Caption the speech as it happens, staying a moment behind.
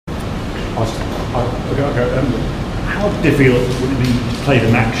How difficult would it be to play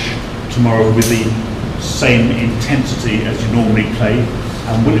the match tomorrow with the same intensity as you normally play?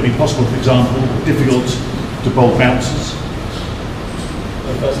 And would it be possible, for example, difficult to bowl bounces?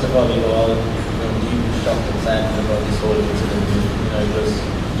 Well, first of all, we were all deeply shocked and saddened about this whole incident. It was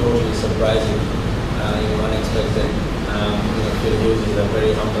totally surprising, unexpected. Phil Hughes is a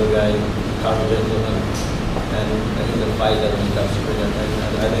very humble guy, calm gentleman, and he's a fighter when it comes to cricket.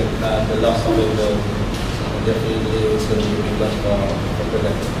 And I think the loss of him will definitely is going to be a big loss for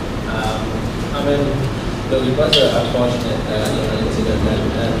cricket. Look, it was an unfortunate incident,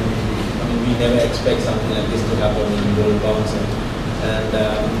 and we never expect something like this to happen when you bowl bouncing. And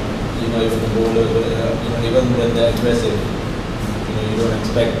even the bowlers, even when they're aggressive, you don't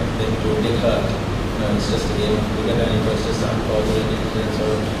expect them to get hurt. It's just a game of cricket, and it was just an unfortunate incident.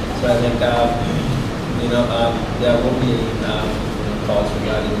 So I think there won't be any thoughts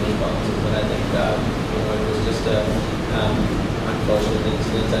regarding the bounces, but I think it was just an unfortunate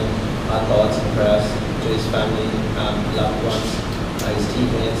incident, and our thoughts and prayers to his family, loved ones, his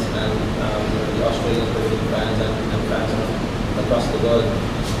teammates, and the Australian cricket fans and fans across the world.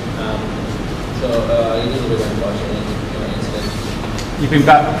 So it is a very unfortunate incident. You've been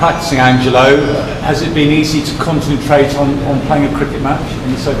back practicing, Angelo. Has it been easy to concentrate on playing a cricket match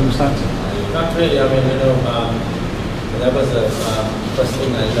in the circumstances? Not really. That was the first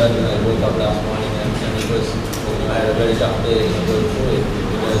thing I learned when I woke up last morning, and it was, I had a very tough day going through it,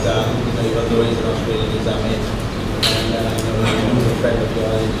 because even though he's an Australian, he's our mate, and when you lose a friend of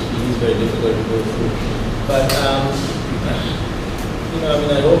yours, it is very difficult to go through. But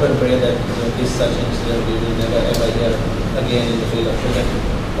I hope and pray that this such incident we will never ever hear again in the field of cricket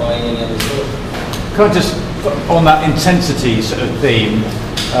or in any other sport. Can I just, on that intensity sort of theme,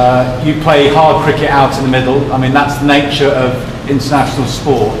 you play hard cricket out in the middle. That's the nature of international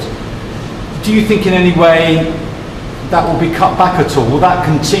sport. Do you think in any way that will be cut back at all? Will that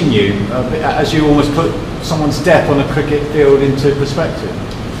continue as you almost put someone's death on a cricket field into perspective?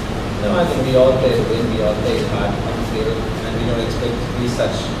 No, I think we all play to win, we all play hard on the field, and we don't expect these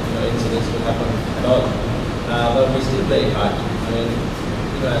such incidents to happen at all. But we still play hard.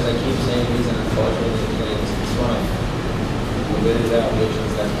 As I keep saying, it's an unfortunate incident. It's one of very rare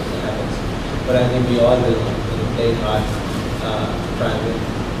occasions that happens. But I think we all will play hard to try and win.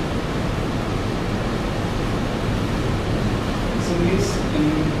 So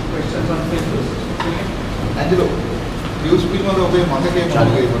any questions on Facebook? Angelo, you speak on the way Matake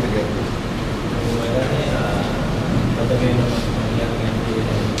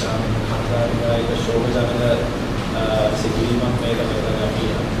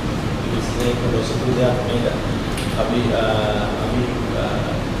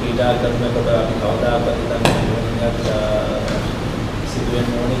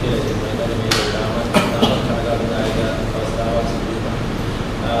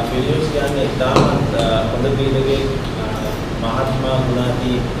Phil Hughes කියන්නේ ඉතාමත් හොඳ ක්‍රීඩකයෙක්, මහත්මා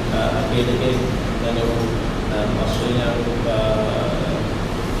ගුණාති ක්‍රීඩකයෙක්. ඔස්ට්‍රේලියානු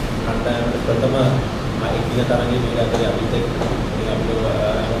කණ්ඩායමට ප්‍රථම එක්දින තරගයේ ක්‍රීඩා කරේ අපිත් එක්ක. ඉතින් අපිට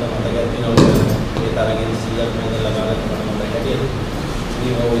හොඳ මතකයක් තියෙනවා ඒ තරගයේ 100ක් මෙතන ලබා ගන්න මට මතක හැටියට.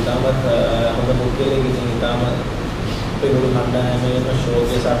 ඉතින් ඔය ඉතාමත් හොඳ පුද්ගලයෙක්. ඉතින් ඉතාමත් පෙරළු කණ්ඩායමේම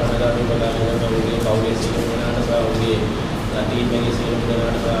ශෝකේ සටනකට උපකාරී කරන ඔහුගේ පවුලේ සියලු දෙනාට සහ ඔහුගේ टीम में सीएम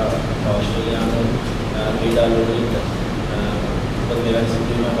ऑस्ट्रेलिया में क्रीडा लोग मेरा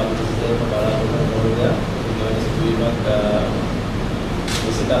सिक्किम में पाकिस्तान में बड़ा हो गया मेरा सिक्किम में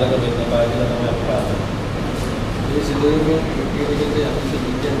इसी तरह का देखने पाया था मैं आपको आता हूँ ये सिद्धांत में ये देखते हैं अपने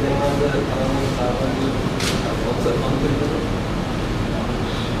इंडियन देवांग कारण सावन बहुत से मंत्र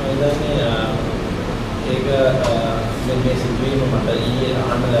इधर में एक मैं सिक्किम में मतलब ये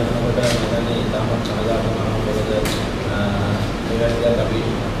आने लगने वाला मैंने इतना चला था मेरा कभी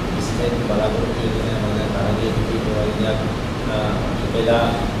इससे बड़ा ग्रुप मैंने तारागे की या पहला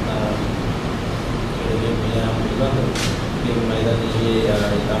मैदान ये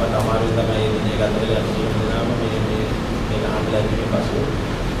हमारे मैं का मेरा हाथ लगे के पास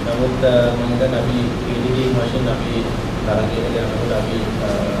नमुत मैदान अभी की मशीन अभी तारागे अभी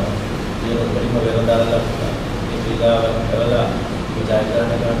ये बड़ी वेरदारा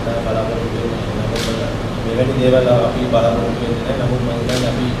जायका बराबर मेरे देवल अभी बराबर नमूद मैदान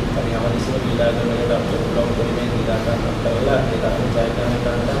अभी हमारे इसमें क्रीडा करने का ब्लॉक में क्रीडा करना जायका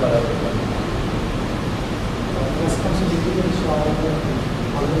बराबर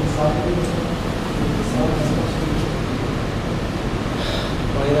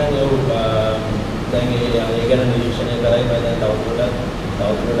मैदान ये निरीक्षण कराई मैदान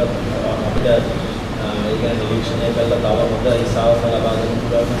निरीक्षण कल दावा हिसाब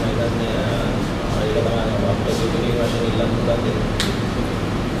मैदान cricketing වශයෙන් ඉල්ලන්න පුළුවන් දෙයක්.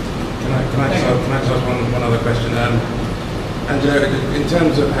 Can I just ask one other question? Angelo, in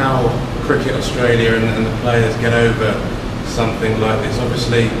terms of how Cricket Australia and the players get over something like this,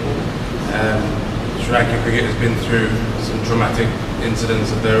 obviously Sri Lanka cricket has been through some traumatic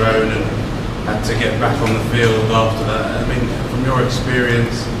incidents of their own and had to get back on the field after that. I mean, from your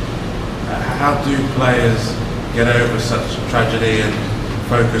experience, how do players get over such tragedy and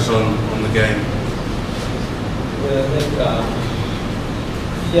focus on the game? Well, I think,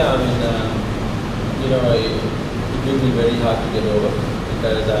 yeah, I mean, you know, it will be very hard to get over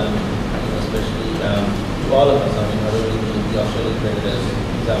because, you know, especially to all of us, I mean, not only the Australian cricketers,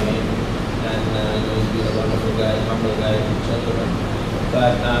 he's our main, and, you know, he's been a wonderful guy, humble guy, gentleman.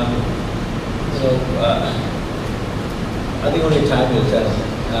 But, you know, I think only time will tell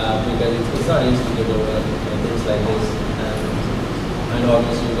because it's not easy to get over things like this. And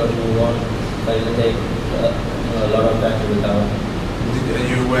obviously you've got to move on, but it'll take you know, a lot of time to recover. Are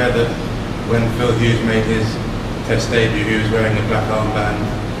you aware that when Phil Hughes made his Test debut, he was wearing a black armband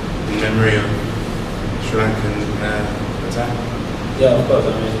in memory of Sri Lankan attack? Yeah, of course.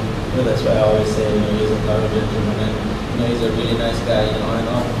 I mean, you know, that's why I always say, you know, he's a thorough gentleman, and you know, he's a really nice guy, you know, on and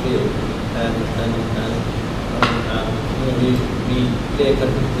off the field. And you know, we play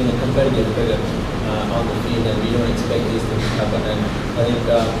competitive cricket on the field, and we don't expect these things to happen. And I think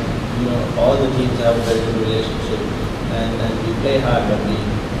you know, all the teams have a very good relationship, and we play hard, but we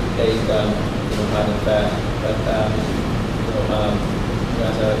play you know, hard and fast. But you know,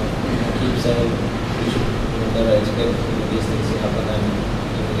 as I keep saying, we should never expect these things to happen, and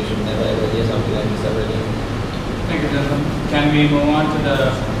you know, we should never ever hear something like this ever again. Thank you, gentlemen. Can we move on to the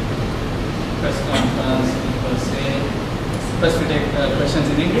press conference per se? First we take questions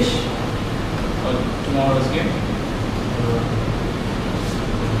in English for tomorrow's game.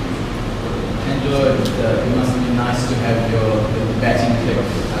 Angelo, it must be nice to have your batting clip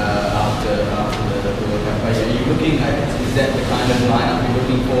after the World Cup. Are you looking at, is that the kind of lineup you're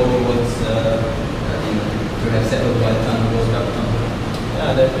looking for towards you know, to have settled by the time the World Cup comes?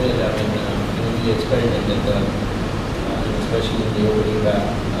 Yeah, definitely. I mean, you know, we experimented, especially in the opening bat.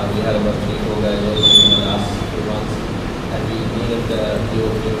 We had about 3-4 guys opening in the last few months, and we needed the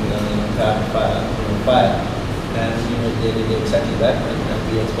opening fire. And you know, they did exactly that, and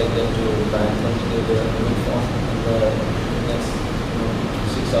we expect them to try and continue the good form in the next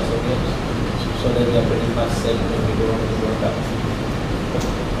 6 or so games, so that we are pretty much set when we go on to the World Cup.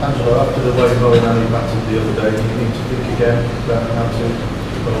 Angelo, after the way bowling Ali batted the other day, do you need to think again about how to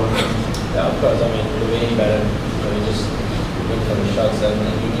bowl? Yeah, of course. I mean, the way he batted, you know, he just went for the shots, and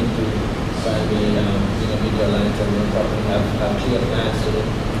you need to try and be, you know, with your lines and probably have clear plans to it,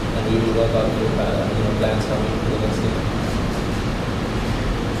 and we will work out the you know, plans coming to the next game.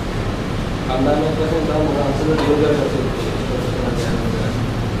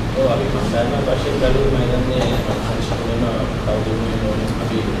 तो अभी मंडल में पश्चिम बंगाल मैदान में अंशुल में county में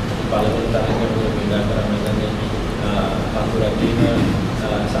अभी parliament तारीख में मुझे मिला कर मैदान में कांगुराती में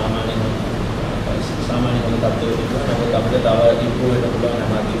सामान्य होने तब तक दिखा ना वो तब तक दावा इम्प्रूव है तो बोला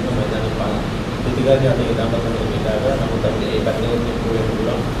हमारी में मैदान में पाल इतिहास जाने के दाम पर मिला कर ना वो तब तक एक करने के इम्प्रूव है तो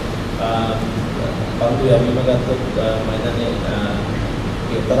बोला काउंटी अभी में तो मैदान में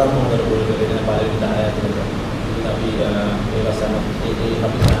ये तरह मंडल बोल के लेकिन पार्लियामेंट आया तो अभी मेरा सहमत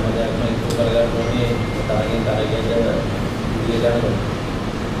अभी सहमत है मैं इनको करेगा उन्होंने तारगे दिए जाने को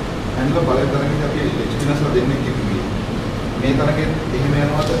Angelo බලය තරගෙදී අපි එක්ස්පීරියන්ස් වල දෙන්නේ කිව්වේ. මේ තරගෙත් එහෙම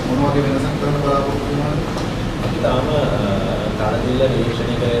යනවාද මොන වගේ වෙනසක් කරන්න බලාපොරොත්තු වෙනවද? අපි තාම තරගිල්ල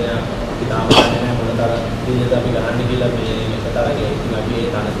නිරීක්ෂණය කරගෙන අපි තාම දන්නේ නැහැ මොන තරගිල්ලද අපි ගහන්න කියලා මේ තරගයේ. ඉතින් අපි ඒ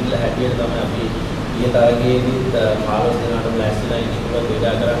තරගිල්ල හැටියට තමයි අපි ඊයේ තරගයේදීත් 15 දිනකටම ලෑස්තිලා ඉන්නේ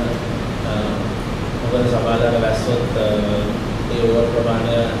කියලා කරන්න. මොකද සමාජාල වැස්සොත් ඒ ඕවර්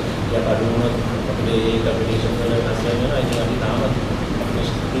ප්‍රමාණය යක් අඩු වුණොත් අපිට ඒ කම්පිටිෂන් වල වෙනස් වෙනවා. ඉතින් අපි තාම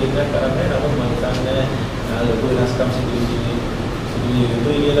පිළිගන්න කරන්නේ නමුත් මම හිතන්නේ ලොකු වෙනස්කම් සිදු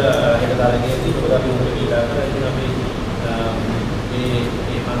යුතුයි කියලා හෙට තරගයේදී මොකද අපි උඹට කියලා කරා. ඉතින් අපි මේ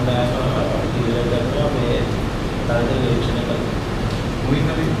කණ්ඩායම ඉදිරියට ගන්නවා මේ තරගය නිරීක්ෂණය කරනවා. මුලින්ම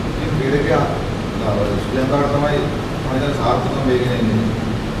මේ ක්‍රීඩකයා ශ්‍රී ලංකාවට තමයි මම හිතන්නේ සාර්ථකව වේගෙන ඉන්නේ.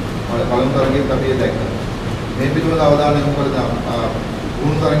 පළමු තරගයේත් අපි ඒක දැක්කා. මේ පිටුවල අවධානය යොමු කරලා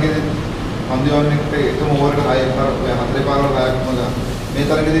පුහුණු තරගයේදී පන්දිවාන් එක්ක එකම ඕවරකට 6 පාරවල් 6ක් වුණා. මේ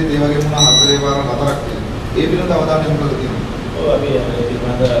තරගයේදී ඒ වගේම වුණා 4 පාරවල් 4ක් තියෙනවා. ඒ පිටුවල අවධානය යොමු කරලා තියෙනවා. ඔව් අපි ඒ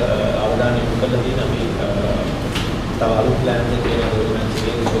පිළිබඳ අවධානය යොමු කරලා තියෙනවා. අපි තව අලුත් ප්ලෑන්ස් එකක් තියෙනවා. ඒ මැච්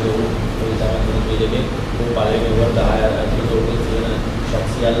එකේ පොඩි තවත් දෙකේ පළවෙනි ඕවර් 10 ඇතුළත උඩින් තියෙන ෂොට්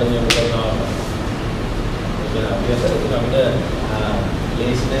සියල්ලම යොමු කරනවා. ඒක අපිට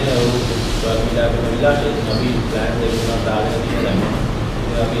ලේසි නෑ Alhamdulillah alhamdulillah अभी प्लान देखना दाल नहीं है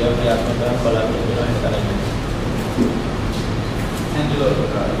अभी अभी आपने प्लान बना के बिना है करेंगे. Angelo,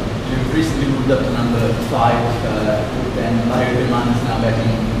 you've recently moved up to number 5, and Lahiri Biman is now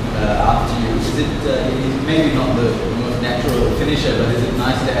batting after you. Is it maybe not the most natural finisher, but is it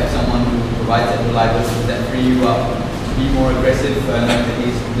nice to have someone who provides that reliability? Does that free you up to be more aggressive, knowing that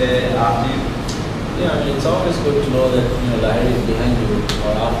he's there after you? Yeah, I mean, it's always good to know that Lahiri is behind you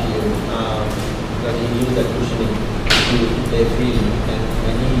or after you. That he gives that cushioning to play freely,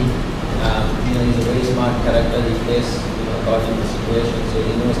 and he, he's a very smart character. He plays according to the situation, so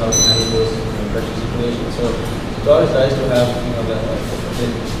he knows how to handle those pressure situations. So it's always nice to have a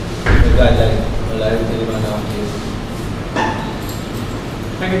guy like Lahiri Tiliman after you.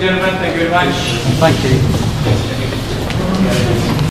 Thank you, gentlemen. Thank you very much. Thank you.